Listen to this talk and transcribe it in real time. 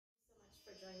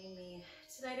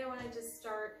Tonight I wanted to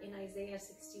start in Isaiah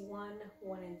 61,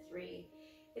 1 and 3.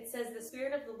 It says, "The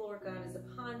Spirit of the Lord God is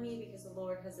upon me, because the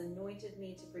Lord has anointed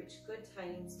me to preach good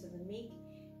tidings to the meek,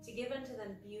 to give unto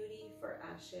them beauty for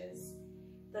ashes,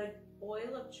 the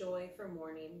oil of joy for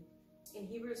mourning." In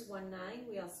Hebrews 1:9,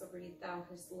 we also read, "Thou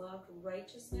hast loved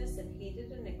righteousness and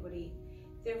hated iniquity.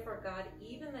 Therefore God,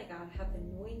 even thy God, hath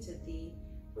anointed thee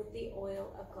with the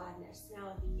oil of gladness."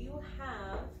 Now, if you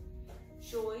have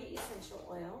Joy essential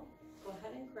oil, go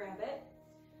ahead and grab it.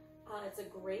 It's a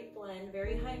great blend,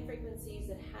 very high in frequencies.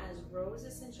 It has rose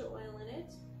essential oil in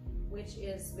it, which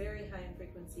is very high in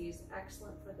frequencies,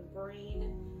 excellent for the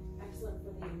brain, excellent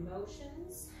for the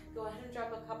emotions. Go ahead and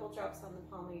drop a couple drops on the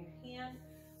palm of your hand.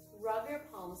 Rub your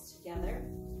palms together.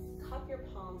 Cup your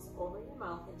palms over your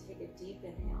mouth and take a deep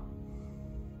inhale.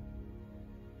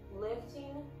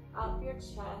 Lifting up your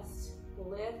chest,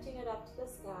 lifting it up to the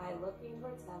sky, looking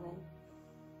towards heaven.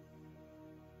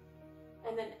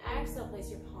 And then exhale,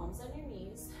 place your palms on your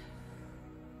knees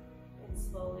and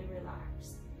slowly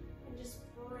relax. And just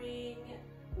bring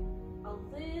a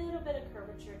little bit of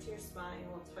curvature to your spine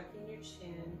while tucking your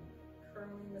chin,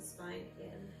 curling the spine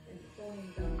in, and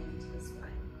pulling down into the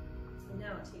spine. And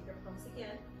now take your palms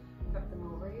again, cup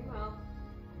them over your mouth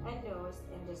and nose,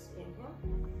 and just inhale.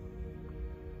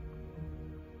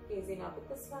 Gazing up at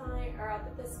the spine, or up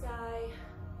at the sky,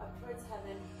 up towards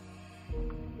heaven.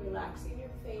 Relaxing your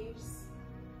face.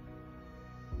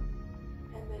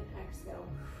 And then exhale.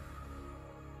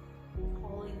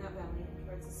 Pulling that belly in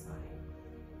towards the spine.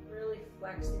 Really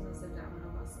flexing those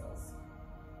abdominal muscles.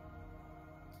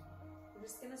 We're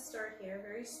just going to start here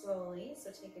very slowly.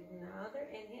 So take another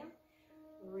inhale.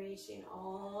 Reaching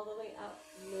all the way up.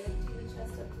 Lifting the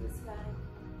chest up to the sky.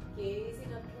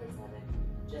 Gazing up towards heaven.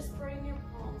 Just bring your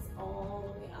palms all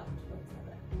the way up towards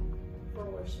heaven for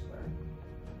worshiper.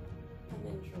 And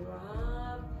then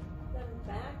drop them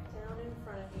back down in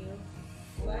front of you.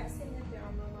 Flexing the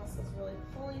abdominal muscles, really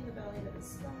pulling the belly to the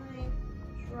spine,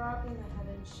 dropping the head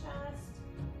and chest,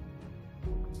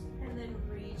 and then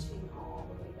reaching all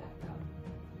the way back up.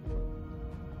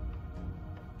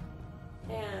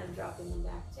 And dropping them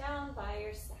back down by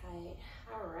your side.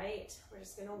 All right, we're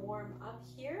just gonna warm up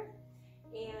here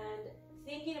and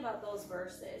thinking about those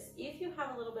verses. If you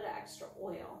have a little bit of extra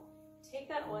oil, take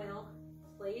that oil,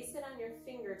 place it on your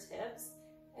fingertips,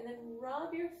 and then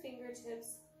rub your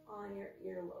fingertips on your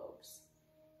earlobes.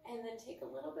 And then take a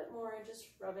little bit more and just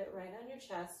rub it right on your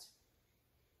chest.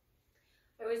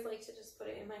 I always like to just put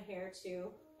it in my hair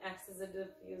too, acts as a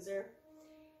diffuser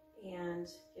and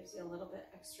gives you a little bit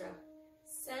extra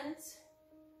scent.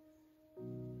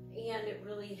 And it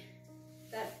really,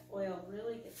 that oil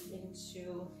really gets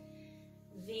into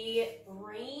the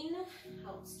brain,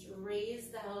 helps to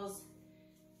raise those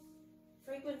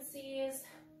frequencies.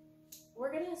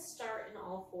 We're going to start in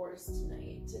all fours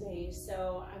today.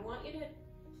 So I want you to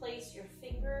place your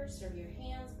fingers or your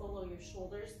hands below your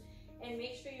shoulders and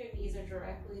make sure your knees are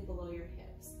directly below your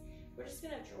hips. We're just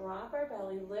going to drop our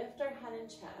belly, lift our head and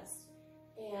chest,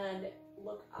 and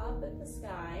look up at the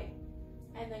sky,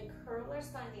 and then curl our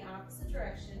spine the opposite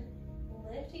direction,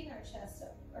 lifting our chest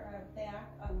up or our back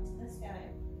up to the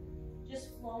sky.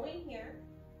 Just flowing here.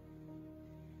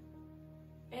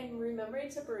 And remembering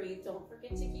to breathe. Don't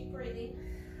forget to keep breathing.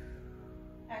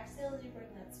 Exhale as you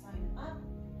bring that spine up.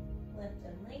 Lift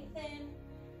and lengthen.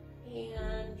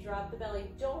 And drop the belly.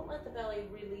 Don't let the belly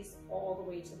release all the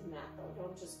way to the mat though.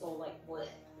 Don't just go like bleh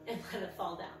and let it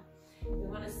fall down. We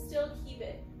want to still keep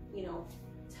it, you know,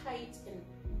 tight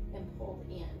and pulled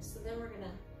in. So then we're going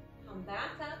to come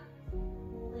back up.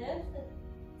 Lift the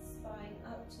spine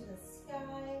up to the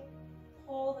sky.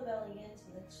 Pull the belly into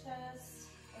the chest.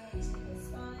 To the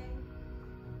spine,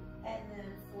 and then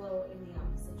flow in the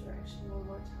opposite direction one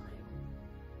more time.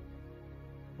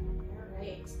 All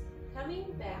right, coming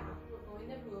back, we're going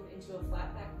to move into a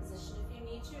flat back position. If you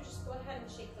need to, just go ahead and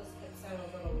shake those hips out a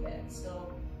little bit.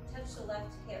 So touch the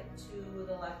left hip to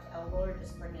the left elbow, or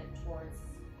just bring it towards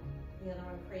the other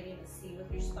one, creating a C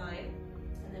with your spine,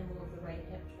 and then move the right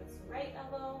hip towards the right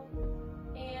elbow,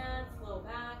 and flow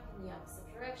back in the opposite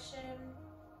direction.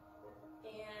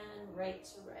 And right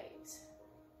to right.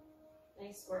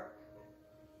 Nice work.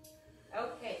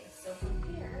 Okay, so from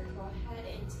here, go ahead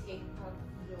and take up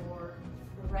your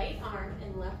right arm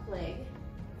and left leg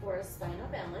for a spinal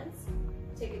balance.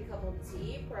 Take a couple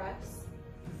deep breaths.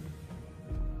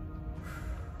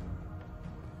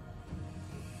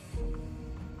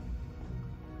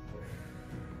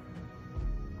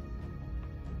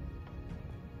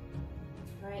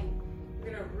 Right.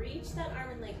 We're going to reach that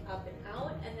arm and leg up and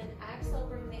out, and then exhale,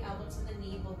 bring the elbow to the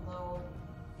knee below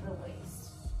the waist.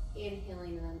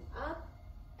 Inhaling them up,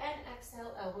 and exhale.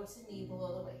 exhale, elbow to knee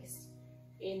below the waist.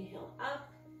 Inhale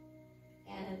up,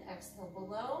 and exhale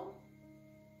below,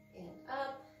 and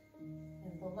up,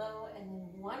 and below, and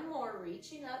then one more,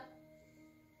 reaching up,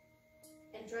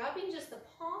 and dropping just the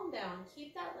palm down.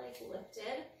 Keep that leg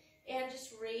lifted, and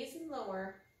just raise and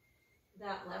lower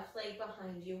that left leg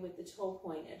behind you with the toe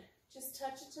pointed. Just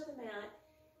touch it to the mat,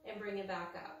 and bring it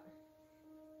back up.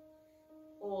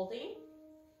 Holding,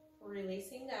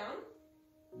 releasing down.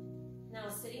 Now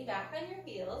sitting back on your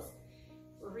heels,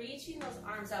 reaching those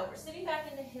arms out. We're sitting back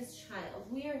into his child.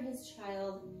 We are his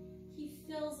child. He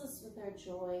fills us with our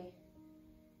joy.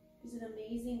 He's an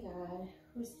amazing God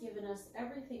who's given us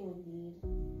everything we need.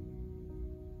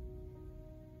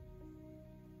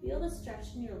 Feel the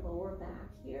stretch in your lower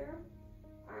back here.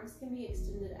 Arms can be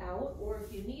extended out, or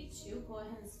if you need to, go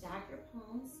ahead and stack your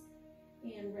palms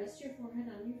and rest your forehead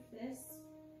on your fists.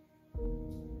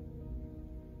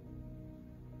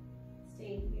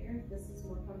 Staying here if this is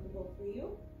more comfortable for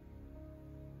you.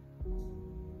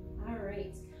 All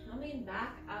right, coming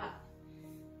back up.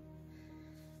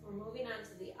 We're moving on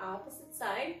to the opposite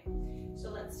side. So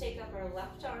let's take up our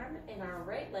left arm and our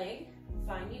right leg,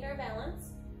 finding our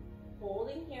balance,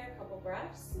 holding here a couple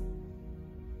breaths.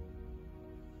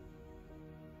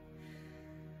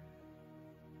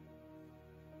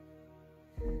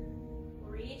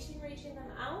 Reaching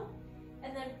them out,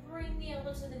 and then bring the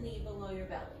elbow to the knee below your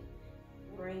belly.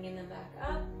 Bringing them back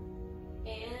up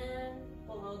and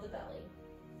below the belly.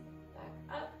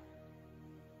 Back up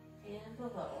and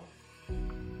below.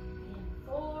 And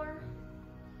 4,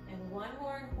 and one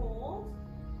more and hold.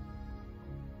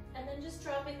 And then just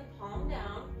dropping the palm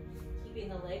down, keeping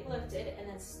the leg lifted, and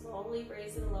then slowly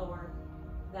raise and lower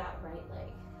that right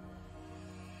leg.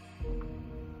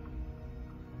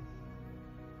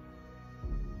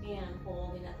 And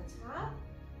holding at the top.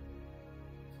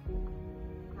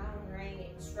 All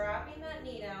right, dropping that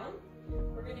knee down.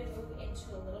 We're going to move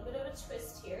into a little bit of a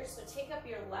twist here. So take up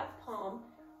your left palm,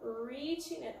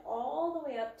 reaching it all the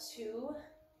way up to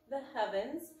the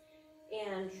heavens,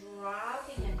 and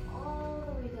dropping it all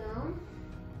the way down.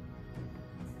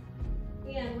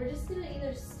 And we're just going to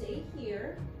either stay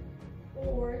here,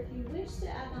 or if you wish to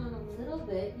add on a little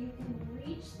bit, you can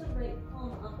reach the right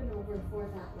palm up and over for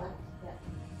that left hip.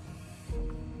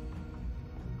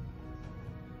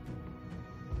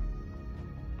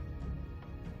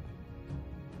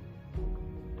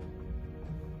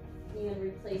 And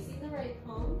replacing the right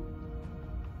palm,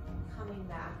 coming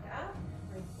back up,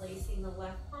 replacing the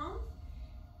left palm,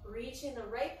 reaching the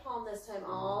right palm this time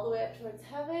all the way up towards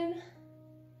heaven,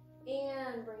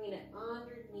 and bringing it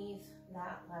underneath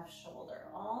that left shoulder,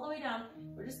 all the way down.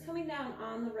 We're just coming down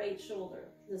on the right shoulder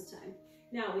this time.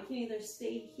 Now we can either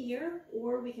stay here,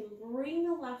 or we can bring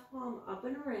the left palm up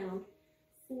and around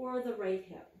for the right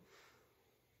hip.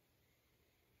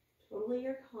 Totally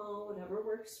your call, whatever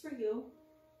works for you.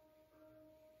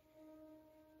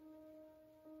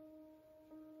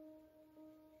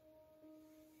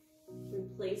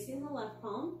 Replacing the left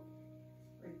palm,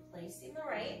 replacing the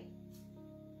right.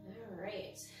 All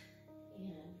right,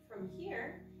 and from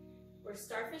here, we're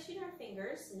starfishing our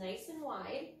fingers nice and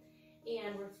wide,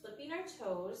 and we're flipping our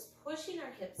toes, pushing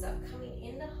our hips up, coming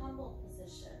into humble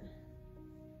position.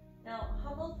 Now,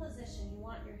 humble position, you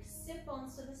want your sit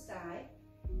bones to the sky,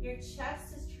 your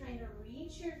chest is trying to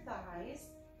reach your thighs,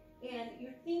 and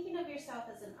you're thinking of yourself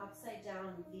as an upside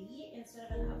down V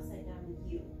instead of an upside down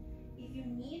U. If you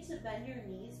need to bend your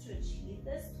knees to achieve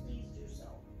this, please do so.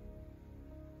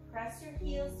 Press your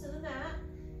heels to the mat,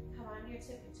 come on your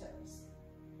tippy toes.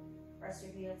 Press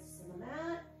your heels to the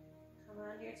mat, come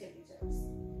on your tippy toes.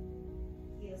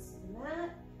 Heels to the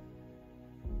mat,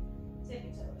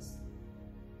 tippy toes.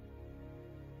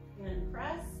 And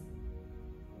press.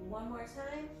 One more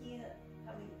time, heel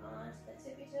coming on to the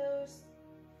tippy toes,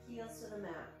 heels to the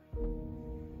mat.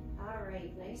 All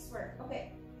right, nice work.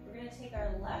 Okay, we're gonna take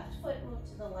our left foot, move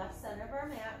to the left center of our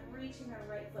mat, reaching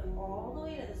our right foot all the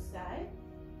way to the sky.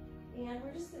 And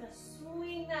we're just gonna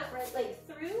swing that right leg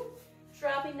through,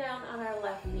 dropping down on our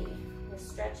left knee. We're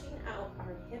stretching out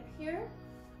our hip here.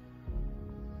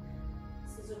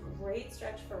 This is a great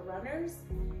stretch for runners.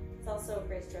 It's also a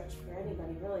great stretch for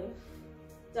anybody, really.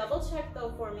 Double check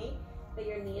though for me that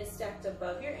your knee is stacked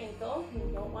above your ankle.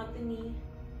 You don't want the knee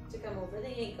to come over the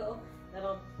ankle.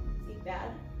 That'll be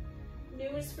bad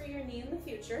news for your knee in the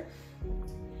future.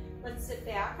 Let's sit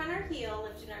back on our heel,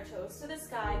 lifting our toes to the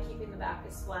sky, keeping the back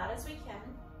as flat as we can.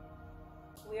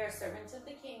 We are servants of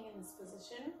the King in this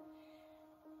position.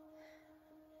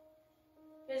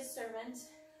 His servant,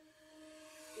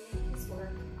 doing his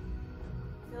work,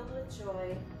 filled with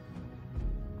joy.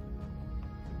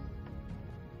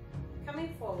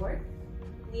 Coming forward,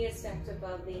 Knee is stacked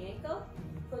above the ankle,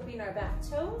 flipping our back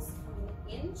toes,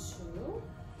 coming into,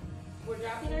 we're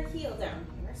dropping our heel down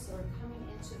here, so we're coming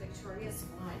into victorious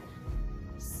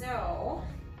one. So,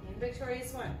 in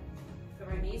victorious one, so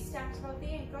our knees stacked above the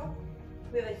ankle,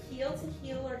 we have a heel to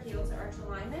heel or heel to arch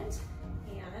alignment,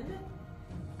 and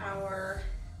our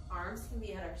arms can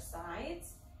be at our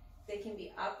sides. They can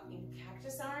be up in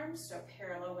cactus arms, so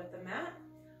parallel with the mat,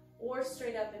 or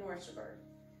straight up in worshiper.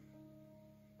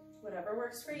 Whatever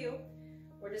works for you.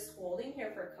 We're just holding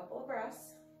here for a couple of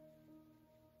breaths.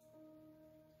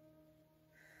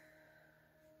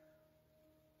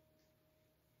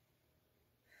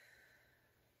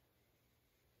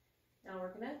 Now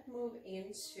we're going to move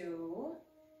into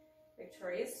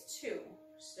victorious two.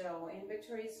 So in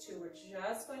victorious two, we're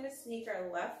just going to sneak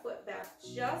our left foot back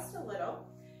just a little.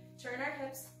 Turn our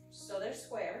hips so they're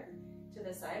square to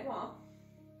the side wall.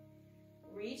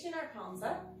 Reaching our palms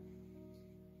up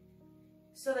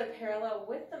so they're parallel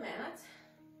with the mat.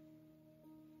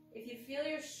 If you feel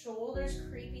your shoulders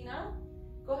creeping up,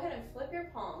 go ahead and flip your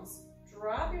palms.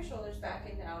 Drop your shoulders back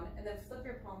and down, and then flip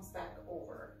your palms back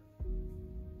over.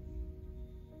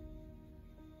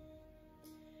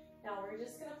 Now we're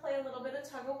just going to play a little bit of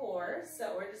tug of war.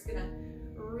 So we're just going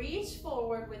to reach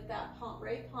forward with that palm,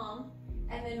 right palm,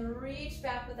 and then reach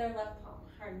back with our left palm.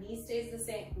 Our knee stays the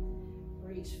same.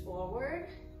 Reach forward,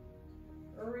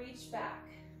 reach back.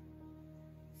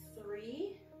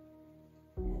 3,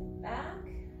 and back.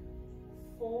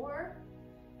 4,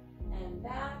 and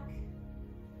back.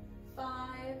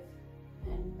 5,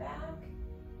 and back.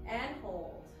 And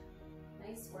hold.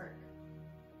 Nice work.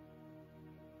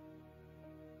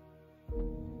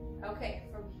 Okay,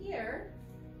 from here,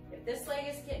 if this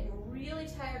leg is getting really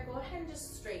tired, go ahead and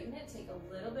just straighten it, take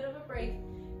a little bit of a break,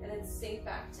 and then sink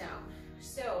back down.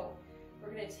 So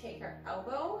we're going to take our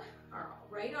elbow, our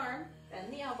right arm,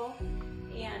 bend the elbow,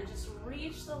 and just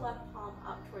reach the left palm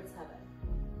up towards heaven.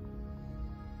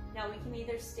 Now we can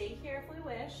either stay here if we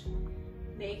wish,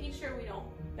 making sure we don't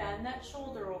bend that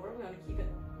shoulder over. We want to keep it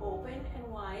open and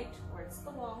wide towards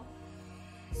the wall.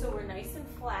 So we're nice and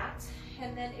flat.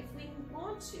 And then if we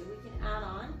want to, we can add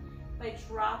on by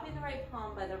dropping the right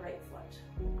palm by the right foot.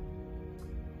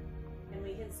 And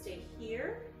we can stay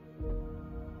here.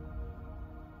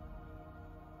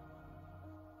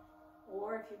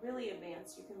 Or if you're really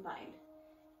advanced, you can bind.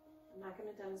 I'm not going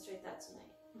to demonstrate that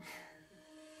tonight.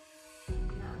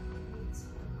 Not quite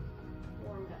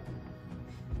warmed up.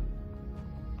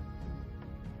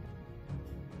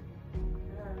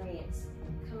 All right,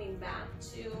 coming back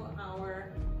to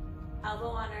our elbow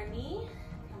on our knee,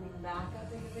 coming back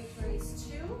up into victorious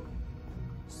two,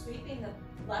 sweeping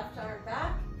the left arm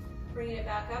back, bringing it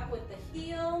back up with the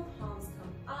heel, palms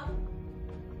come up,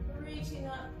 reaching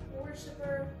up,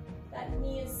 worshiper. That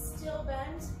knee is still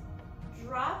bent,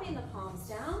 dropping the palms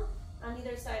down on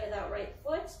either side of that right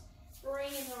foot,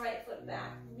 bringing the right foot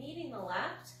back, meeting the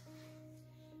left.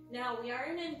 Now we are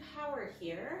in empowered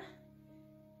here.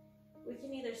 We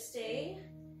can either stay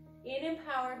in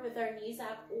empowered with our knees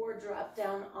up or drop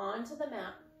down onto the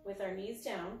mat with our knees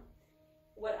down.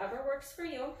 Whatever works for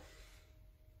you.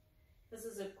 This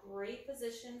is a great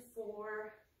position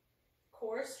for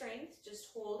core strength,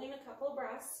 just holding a couple of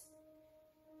breaths.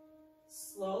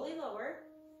 Slowly lower,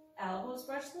 elbows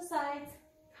brush the sides,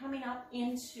 coming up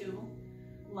into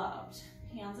loved.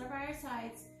 Hands are by our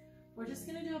sides. We're just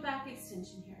going to do a back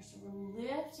extension here. So we're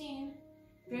lifting,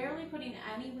 barely putting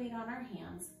any weight on our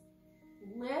hands,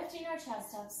 lifting our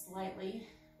chest up slightly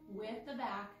with the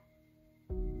back,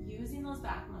 using those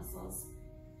back muscles,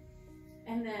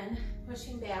 and then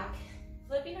pushing back,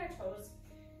 flipping our toes,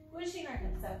 pushing our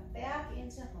hips up, back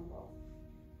into humble.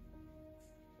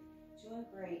 Doing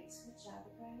great. Good job,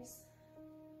 you guys.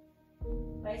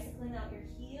 Bicycling out your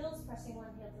heels, pressing one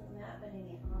heel to the mat, bending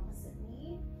the opposite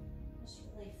knee. Just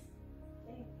really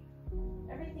getting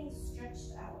everything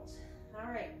stretched out.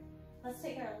 All right, let's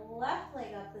take our left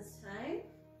leg up this time.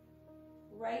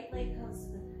 Right leg comes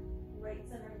to the right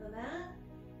center of the mat,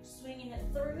 swinging it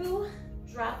through,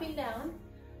 dropping down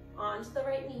onto the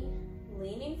right knee,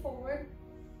 leaning forward,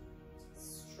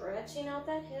 stretching out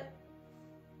that hip.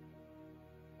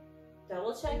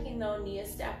 Double checking though, knee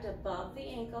is stacked above the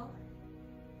ankle.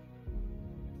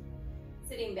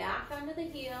 Sitting back onto the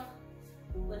heel,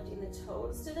 lifting the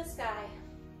toes to the sky.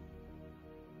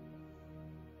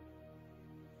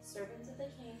 Serpent of the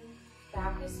King,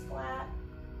 back is flat.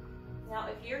 Now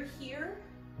if you're here,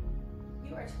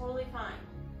 you are totally fine.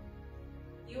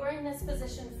 You are in this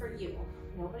position for you,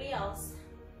 nobody else.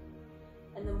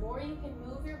 And the more you can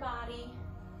move your body,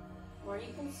 the more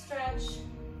you can stretch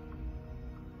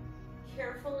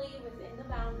carefully within the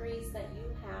boundaries that you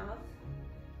have,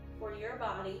 for your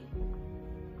body,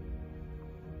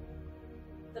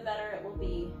 the better it will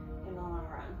be in the long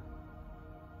run.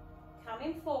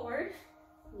 Coming forward,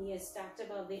 knee is stacked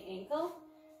above the ankle,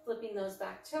 flipping those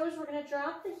back toes. We're going to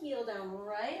drop the heel down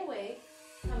right away,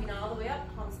 coming all the way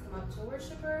up. Palms come up to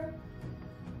worshiper,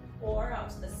 or out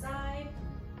to the side,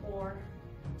 or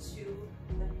to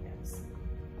the hips.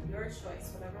 Your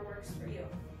choice, whatever works for you.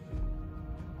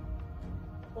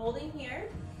 Holding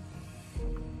here.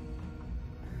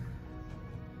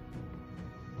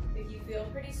 If you feel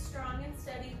pretty strong and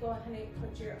steady, go ahead and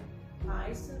put your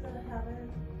eyes to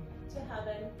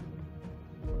heaven,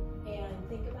 and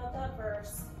think about that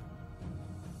verse.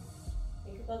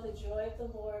 Think about the joy of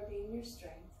the Lord being your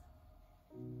strength.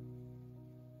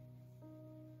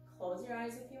 Close your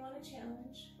eyes if you want a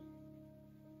challenge.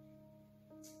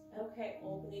 Okay,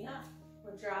 opening up.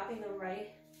 We're dropping the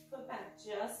right foot back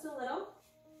just a little.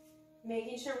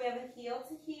 Making sure we have a heel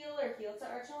to heel or heel to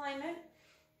arch alignment.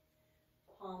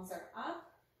 Palms are up,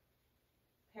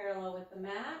 parallel with the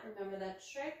mat. Remember that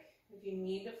trick. If you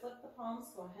need to flip the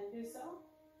palms, go ahead and do so.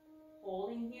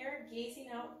 Holding here, gazing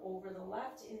out over the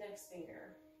left index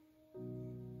finger.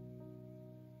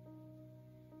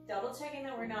 Double checking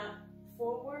that we're not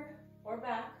forward or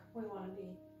back. We want to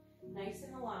be nice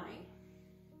and aligned,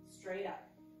 straight up.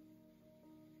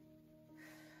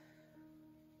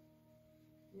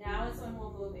 Now is when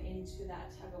we'll move into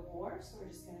that tug of war. So we're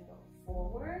just going to go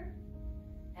forward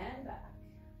and back,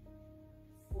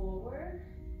 forward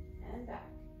and back,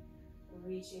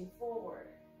 reaching forward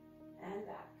and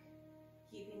back,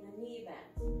 keeping the knee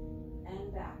bent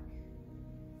and back,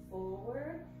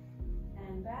 forward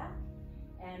and back,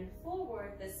 and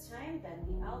forward this time. Bend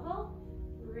the elbow,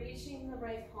 reaching the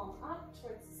right palm up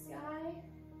towards the sky,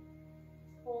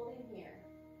 holding here.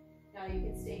 Now you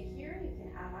can stay here, you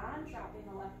can add on, dropping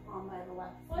the left palm by the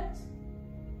left foot.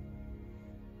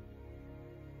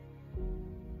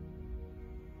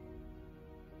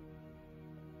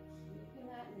 Keeping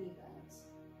that knee bent.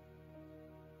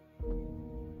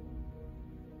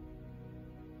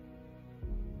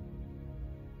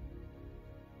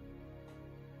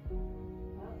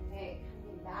 Okay,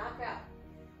 coming back up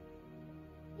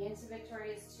into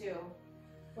Victorious 2.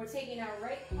 We're taking our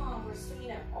right palm, we're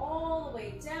swinging it all the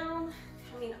way down,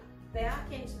 coming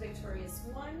back into Victorious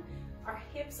 1. Our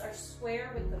hips are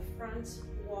square with the front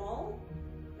wall,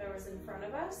 whatever's in front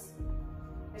of us.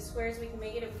 As square as we can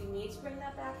make it. If we need to bring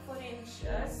that back foot in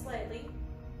just slightly,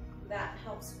 that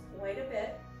helps quite a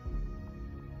bit.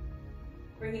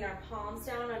 Bringing our palms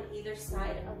down on either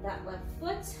side of that left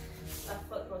foot. Left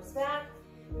foot goes back,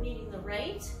 meeting the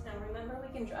right. Now remember,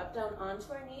 we can drop down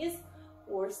onto our knees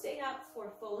or stay up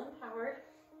for full empowered.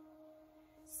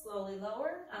 Slowly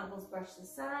lower, elbows brush the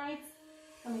sides,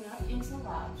 coming up into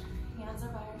left. Hands are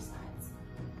by our sides.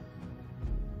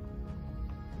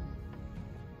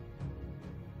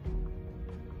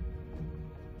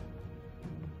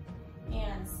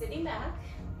 And sitting back,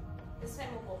 this time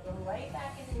we'll go right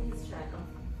back into his triangle.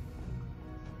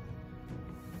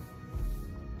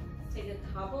 Take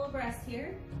a couple of breaths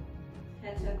here.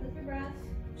 Catch up with your breath.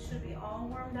 Should be all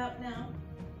warmed up now.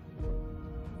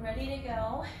 Ready to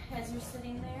go as you're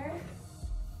sitting there.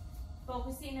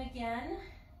 Focusing again.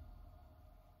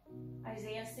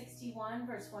 Isaiah 61,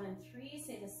 verse 1 and 3.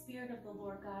 Say, the Spirit of the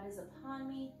Lord God is upon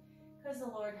me, because the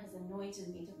Lord has anointed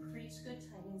me to preach good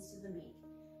tidings to the meek,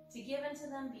 to give unto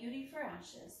them beauty for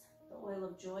ashes, the oil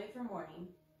of joy for mourning.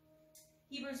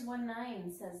 Hebrews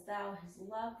 1:9 says, thou hast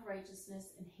loved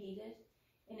righteousness and hated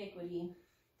iniquity.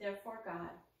 Therefore God,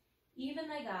 even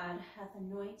thy God, hath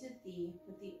anointed thee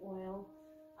with the oil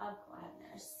of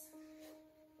gladness.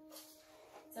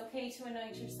 It's okay to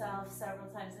anoint yourself several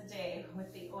times a day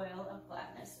with the oil of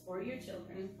gladness, or your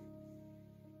children.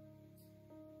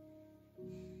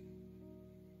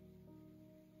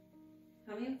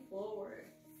 Coming forward.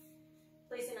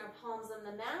 Placing our palms on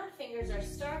the mat, fingers are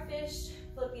starfish,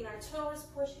 flipping our toes,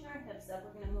 pushing our hips up.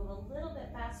 We're going to move a little bit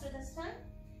faster this time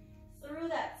through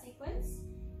that sequence.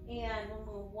 And we'll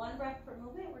move one breath per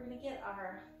movement. We're going to get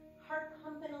our heart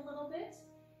pumping a little bit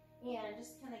and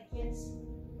just kind of get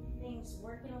things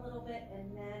working a little bit,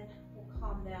 and then we'll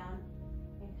calm down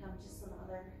and come to some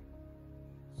other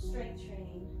strength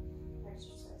training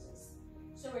exercises.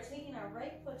 So we're taking our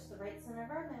right foot to the right center of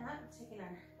our mat, taking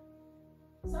our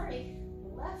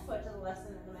left foot to the left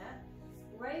center of the mat,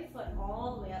 right foot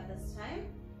all the way up this time.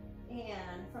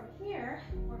 And from here,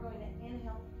 we're going to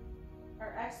inhale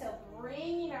or exhale,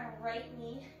 bringing our right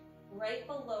knee right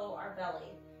below our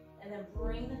belly, and then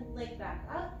bring the leg back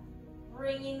up,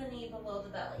 bringing the knee below the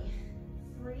belly.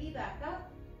 3 back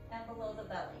up and below the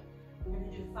belly. We're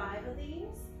going to do 5 of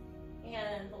these,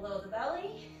 and below the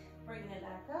belly,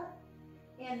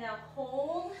 And now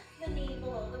hold the knee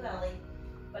below the belly,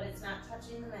 but it's not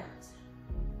touching the mat.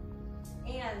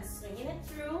 And swinging it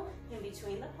through in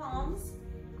between the palms,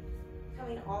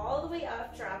 coming all the way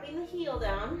up, dropping the heel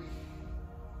down.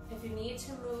 If you need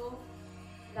to move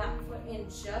that foot in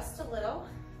just a little,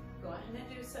 go ahead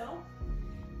and do so.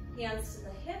 Hands to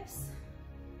the hips,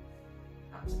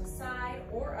 up to the side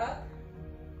or up.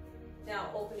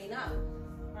 Now opening up,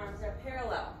 arms are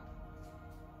parallel.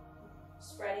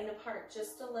 Spreading apart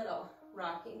just a little,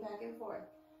 rocking back and forth,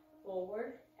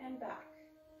 forward and back,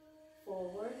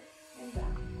 forward and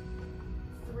back.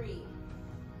 3,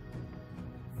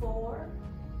 4,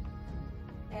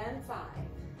 and 5.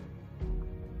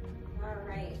 All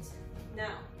right,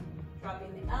 now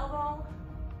dropping the elbow,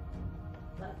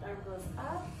 left arm goes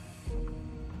up,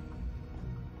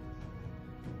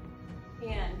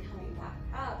 and coming back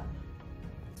up.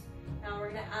 Now we're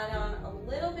gonna add on a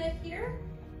little bit here,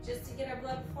 just to get our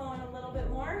blood flowing a little bit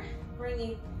more,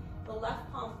 bringing the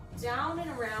left palm down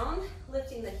and around,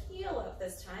 lifting the heel up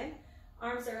this time.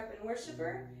 Arms are up in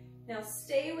worshiper. Now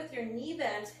stay with your knee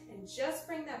bent and just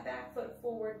bring that back foot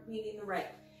forward, meeting the right.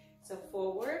 So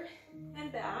forward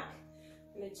and back.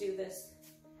 I'm gonna do this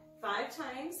 5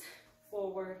 times.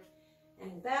 Forward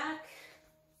and back,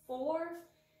 4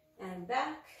 and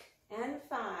back, and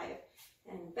 5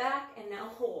 and back, and now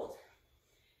hold.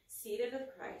 Seated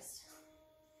with Christ.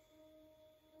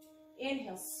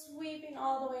 Inhale, sweeping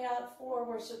all the way out for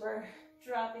worshiper,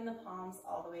 dropping the palms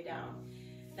all the way down.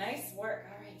 Nice work.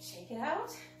 All right, shake it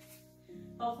out.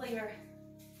 Hopefully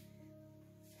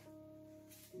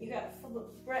you got full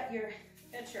of breath, your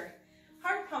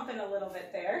heart pumping a little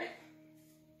bit there.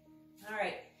 All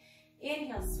right,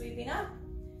 inhale, sweeping up.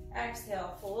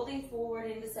 Exhale, folding forward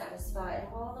into satisfied,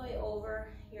 all the way over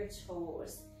your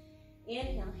toes.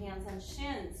 Inhale, hands on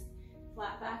shins,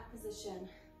 flat back position.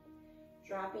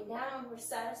 Dropping down, we're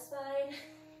satisfied.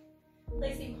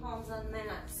 Placing palms on the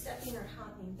mat, stepping or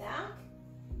hopping back.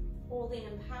 Holding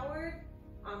empowered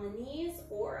on the knees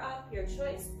or up, your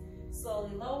choice.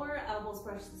 Slowly lower, elbows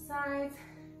brush the sides.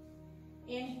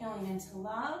 Inhaling into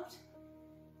loved.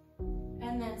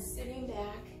 And then sitting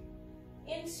back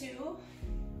into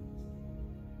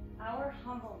our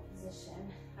humble position.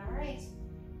 All right,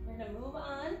 we're gonna move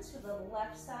on to the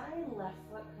left side. Left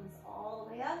foot comes all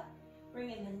the way up.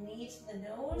 Bringing the knee to the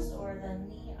nose or the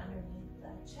knee underneath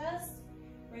the chest.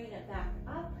 Bringing it back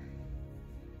up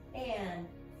and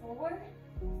forward,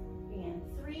 and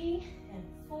 3, and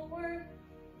forward,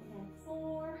 and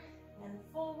 4, and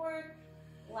forward.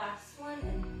 Last one,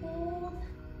 and hold.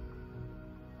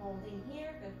 Holding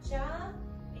here, good job.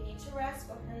 If you need to rest,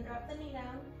 go ahead and drop the knee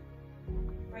down.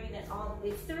 Bringing it all the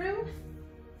way through.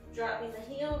 Dropping the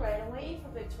heel right away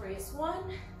for victorious 1.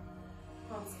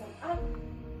 Palms come up.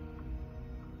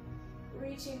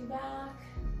 Reaching back.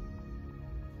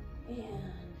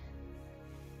 And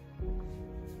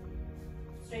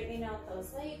straightening out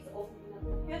those legs, opening up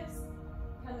the hips,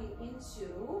 coming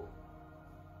into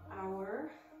our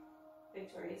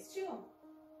victorious 2.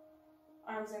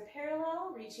 Arms are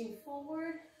parallel, reaching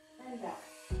forward and back.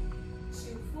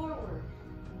 2 forward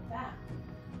and back.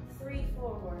 3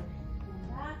 forward and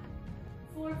back.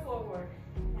 4 forward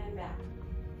and back.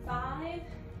 5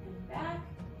 and back.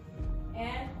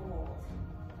 And hold.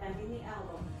 Bending the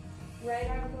elbow. Right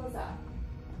arm goes up.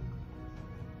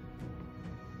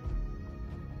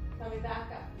 Coming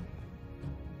back up.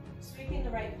 Sweeping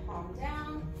the right palm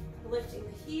down. Lifting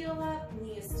the heel up.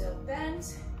 Knee is still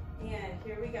bent. And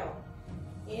here we go.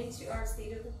 Into our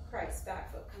seated with Christ.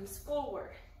 Back foot comes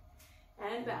forward.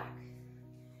 And back.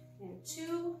 And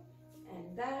 2.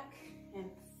 And back.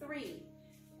 And 3.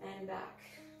 And back.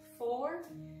 4.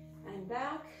 And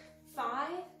back. 5.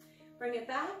 Bring it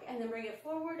back and then bring it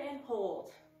forward and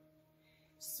hold.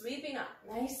 Sweeping up,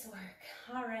 nice work.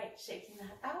 All right, shaking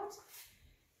that out.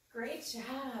 Great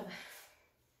job.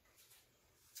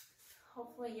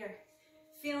 Hopefully you're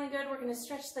feeling good. We're gonna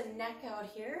stretch the neck out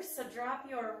here. So drop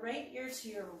your right ear to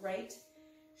your right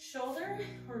shoulder.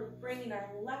 We're bringing our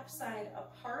left side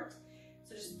apart.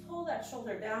 So just pull that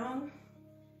shoulder down.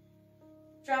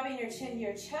 Dropping your chin to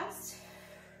your chest.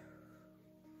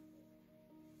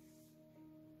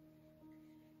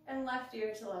 And left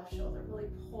ear to left shoulder. Really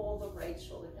pull the right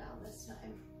shoulder down this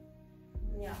time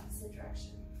in the opposite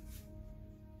direction.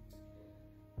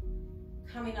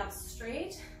 Coming up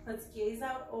straight, let's gaze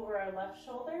out over our left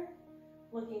shoulder,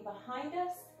 looking behind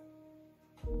us,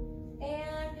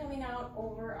 and coming out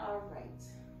over our right,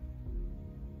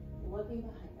 looking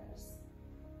behind us.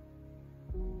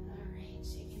 All right,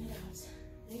 shaking it out.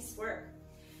 Nice work.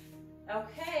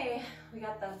 Okay, we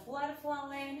got the blood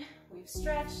flowing, we've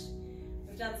stretched,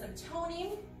 we've done some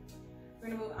toning. We're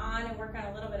gonna move on and work on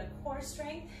a little bit of core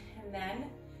strength, and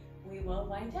then we will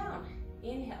wind down.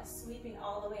 Inhale, sweeping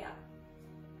all the way up.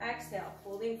 Exhale,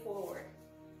 folding forward.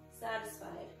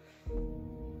 Satisfied.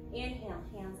 Inhale,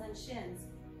 hands on shins.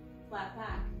 Flat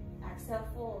back. Exhale,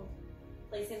 fold.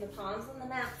 Placing the palms on the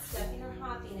mat, stepping or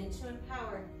hopping into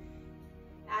empowered.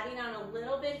 Adding on a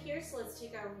little bit here, so let's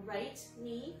take our right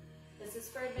knee. This is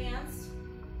for advanced.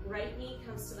 Right knee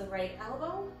comes to the right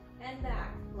elbow and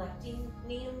back. Left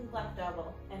knee, left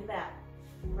elbow and back.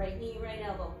 Right knee, right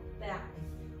elbow, back.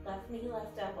 Left knee,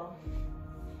 left elbow.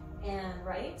 And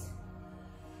right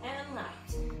and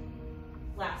left.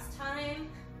 Last time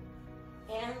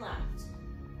and left.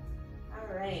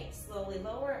 All right, slowly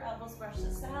lower, elbows brush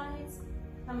the sides,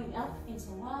 coming up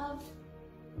into love,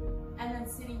 and then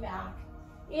sitting back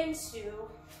into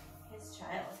his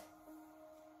child.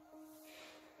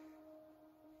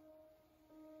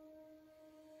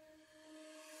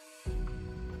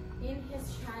 In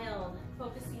his child,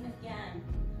 focusing again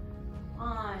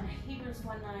on Hebrews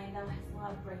 1:9, thou hast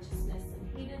loved righteousness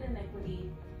and hated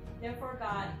iniquity. Therefore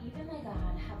God, even thy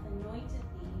God, hath anointed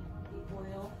thee with the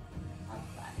oil of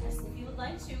gladness. If you would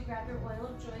like to, grab your oil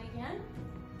of joy again.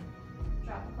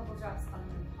 Drop a couple drops on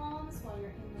your palms while you're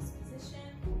in this position.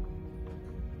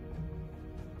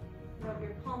 Rub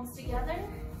your palms together.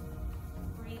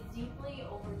 Breathe deeply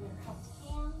over your cupped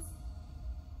hands.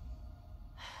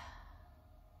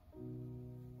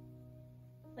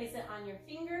 Place it on your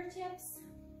fingertips.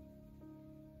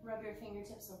 Rub your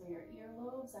fingertips over your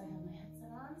earlobes. I have my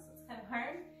headset on, so it's kind of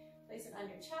hard. Place it on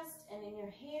your chest and in your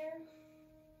hair.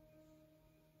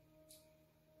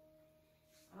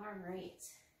 All right,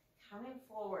 coming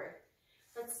forward.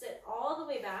 Let's sit all the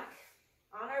way back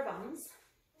on our bums.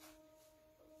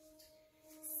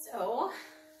 So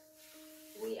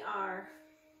we are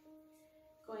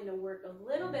going to work a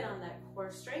little bit on that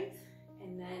core strength,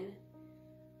 and then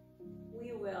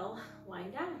we will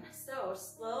wind down. So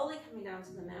slowly coming down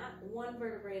to the mat, one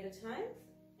vertebrae at a time,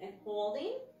 and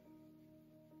holding.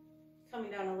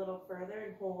 Coming down a little further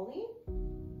and holding.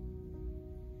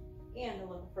 And a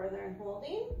little further and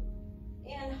holding.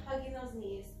 And hugging those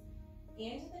knees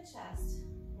into the chest,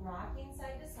 rocking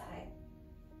side to side.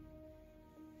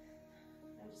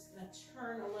 I'm just gonna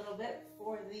turn a little bit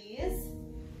for these.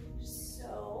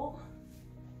 So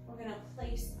we're gonna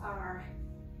place our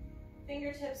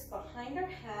fingertips behind our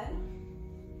head,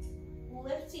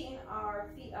 lifting our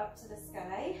feet up to the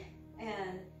sky,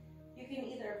 and you can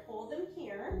either hold them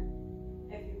here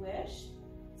if you wish,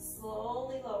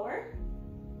 slowly lower,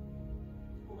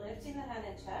 lifting the head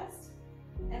and chest,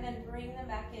 and then bring them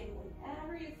back in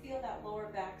whenever you feel that lower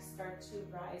back start to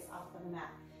rise off of the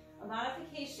mat. A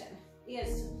modification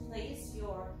is to place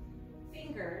your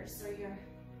fingers or your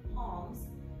palms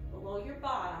below your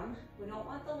bottom. We don't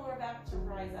want the lower back to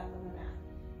rise up on the mat.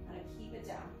 I'm gonna keep it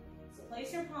down. So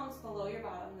place your palms below your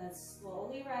bottom, then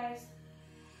slowly rise,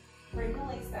 bring the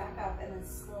legs back up, and then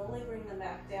slowly bring them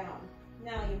back down.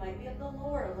 Now you might be able to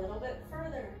lower a little bit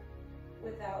further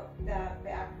without that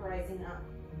back rising up.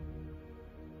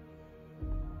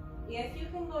 If you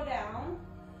can go down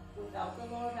without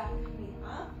the lower back coming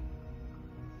up,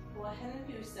 go ahead and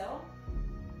do so.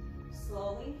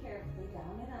 Slowly and carefully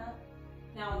down and up.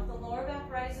 Now if the lower back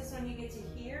rises when you get to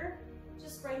here,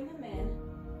 just bring them in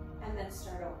and then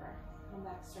start over. Come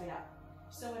back straight up.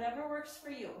 So whatever works for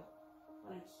you.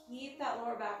 I want to keep that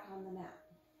lower back on the mat.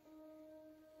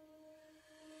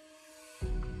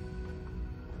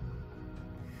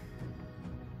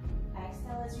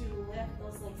 Exhale as you lift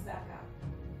those legs back up.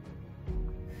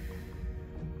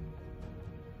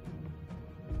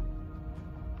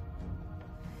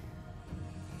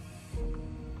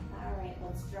 All right,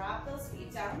 let's drop those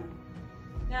feet down.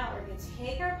 Now we're going to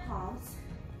take our palms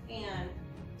and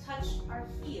touch our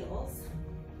heels.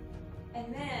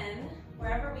 And then,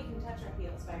 wherever we can touch our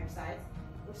heels by our sides,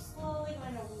 we're slowly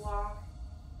going to walk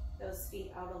those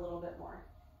feet out a little bit more.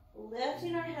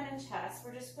 Lifting our head and chest,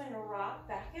 we're just going to rock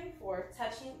back and forth,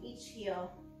 touching each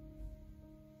heel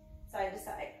side to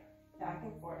side, back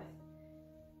and forth.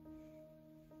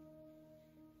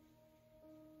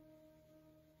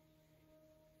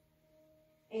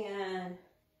 And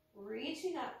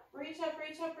reaching up, reach up,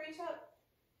 reach up, reach up,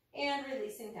 and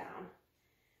releasing down.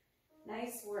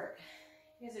 Nice work.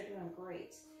 You guys are doing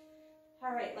great.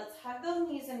 All right, let's hug those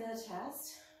knees into the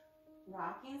chest,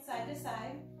 rocking side to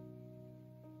side.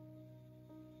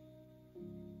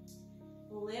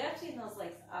 Lifting those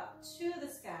legs up to the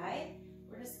sky.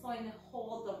 We're just going to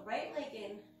hold the right leg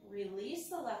in, release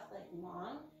the left leg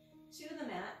long to the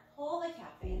mat, pull the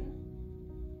calf in.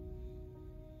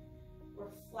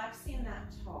 We're flexing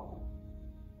that toe.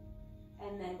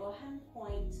 And then go ahead and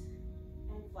point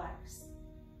and flex,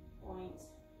 point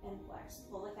and flex.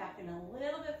 Pull the calf in a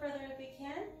little bit further if you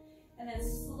can, and then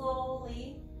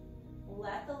slowly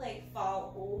let the leg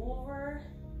fall over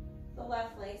the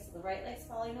left leg, so the right leg's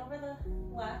falling over the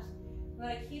left. I'm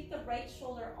going to keep the right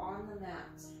shoulder on the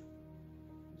mat.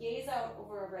 Gaze out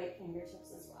over our right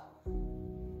fingertips as well.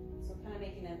 So kind of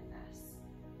making an S.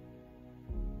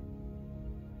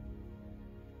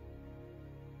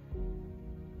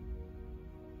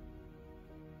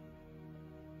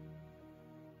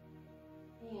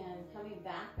 And coming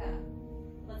back up.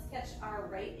 Let's catch our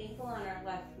right ankle on our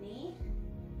left knee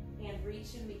and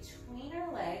reach in between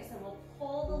our legs, and we'll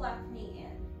pull the left knee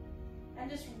in and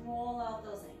just roll out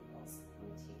those ankles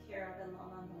and take care of and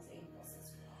love on those ankles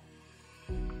as well.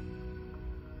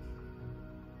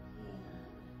 And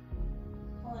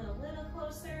pull in a little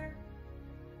closer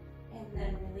and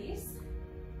then release.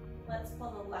 Let's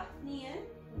pull the left knee in,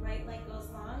 the right leg goes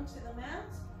long to the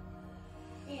mat,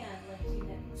 and lifting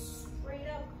it straight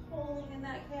up, holding in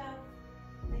that calf.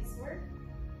 Nice work.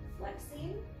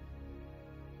 Flexing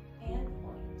and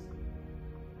point.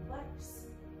 Flex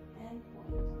and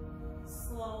point.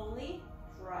 Slowly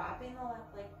dropping the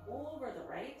left leg over the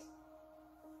right.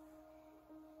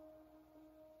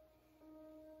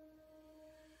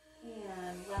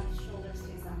 And left shoulder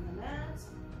stays on the mat.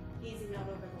 Gazing out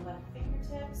over the left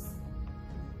fingertips.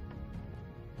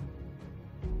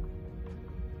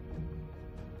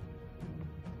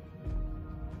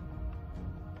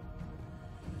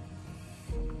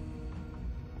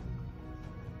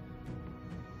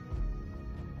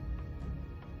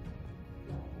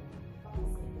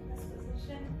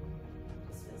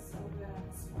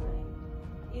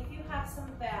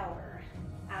 Some valor.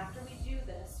 After we do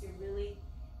this, you're really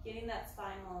getting that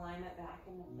spinal alignment back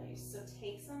into place. So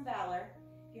take some valor.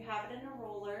 If you have it in a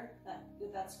roller,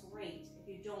 that's great. If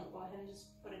you don't, go ahead and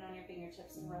just put it on your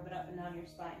fingertips and rub it up and down your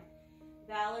spine.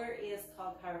 Valor is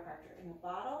called chiropractor in a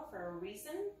bottle for a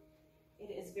reason.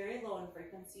 It is very low in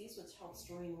frequencies, which helps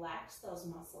to relax those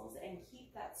muscles and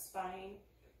keep that spine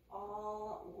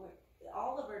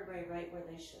all the vertebrae right where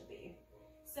they should be.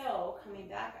 So coming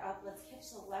back up, let's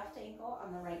catch the left ankle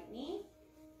on the right knee,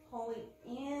 pulling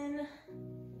in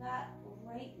that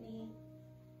right knee,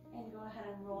 and go ahead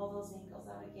and roll those ankles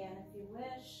out again if you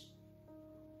wish.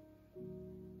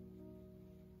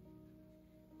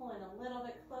 Pull in a little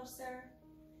bit closer.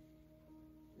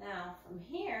 Now from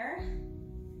here,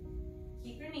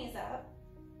 keep your knees up,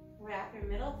 wrap your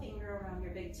middle finger around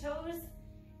your big toes,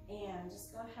 and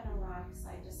just go ahead and rock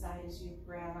side to side as you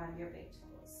grab on your big toes.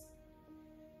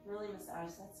 Really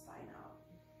massage that spine out.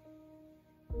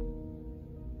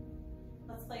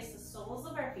 Let's place the soles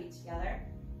of our feet together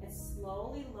and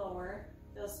slowly lower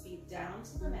those feet down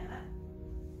to the mat.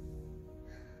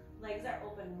 Legs are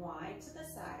open wide to the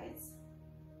sides.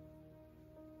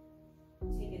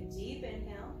 Take a deep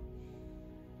inhale.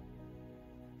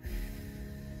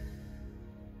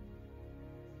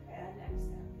 And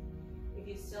exhale. If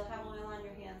you still have oil on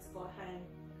your hands, go ahead and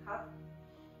cup.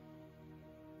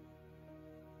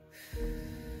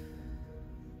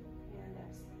 And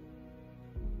exhale.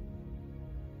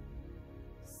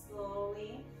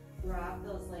 Slowly drop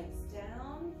those legs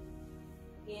down.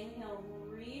 Inhale,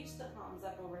 reach the palms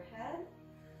up overhead.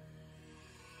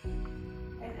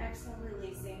 And exhale,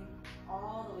 releasing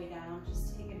all the way down.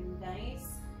 Just take a nice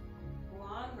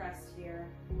long rest here.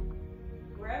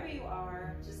 Wherever you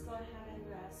are, just go ahead and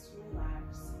rest,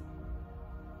 relax.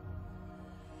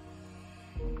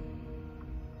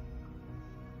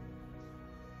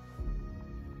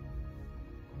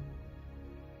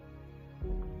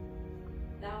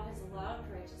 Thou hast loved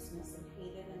righteousness and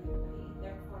hated iniquity.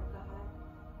 Therefore, God,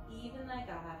 even thy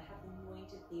God, hath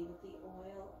anointed thee with the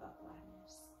oil of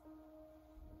gladness.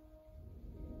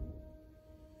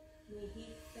 May he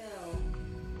fill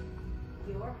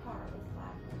your heart with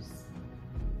gladness,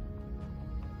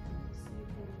 so you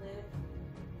can live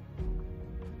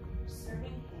serving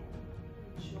him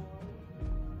in joy,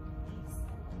 peace,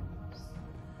 and happiness,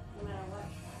 no matter what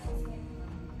trials may come.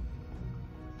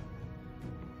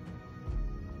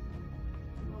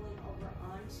 Rolling over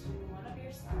onto one of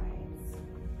your sides,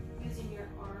 using your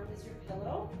arm as your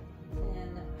pillow,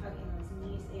 and hugging those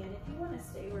knees in. If you want to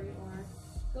stay where you are,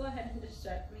 go ahead and just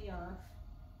shut me off.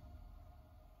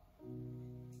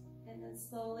 And then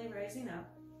slowly rising up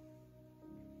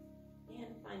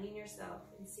and finding yourself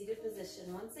in seated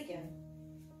position once again.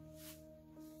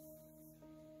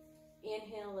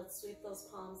 Inhale, let's sweep those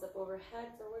palms up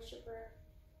overhead for worshiper.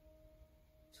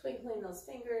 Twinkling those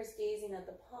fingers, gazing at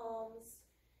the palms,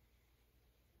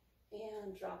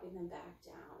 and dropping them back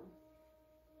down.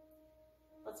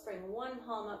 Let's bring one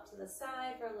palm up to the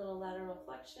side for a little lateral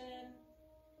flexion.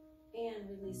 and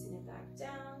releasing it back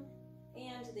down,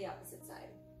 and to the opposite side.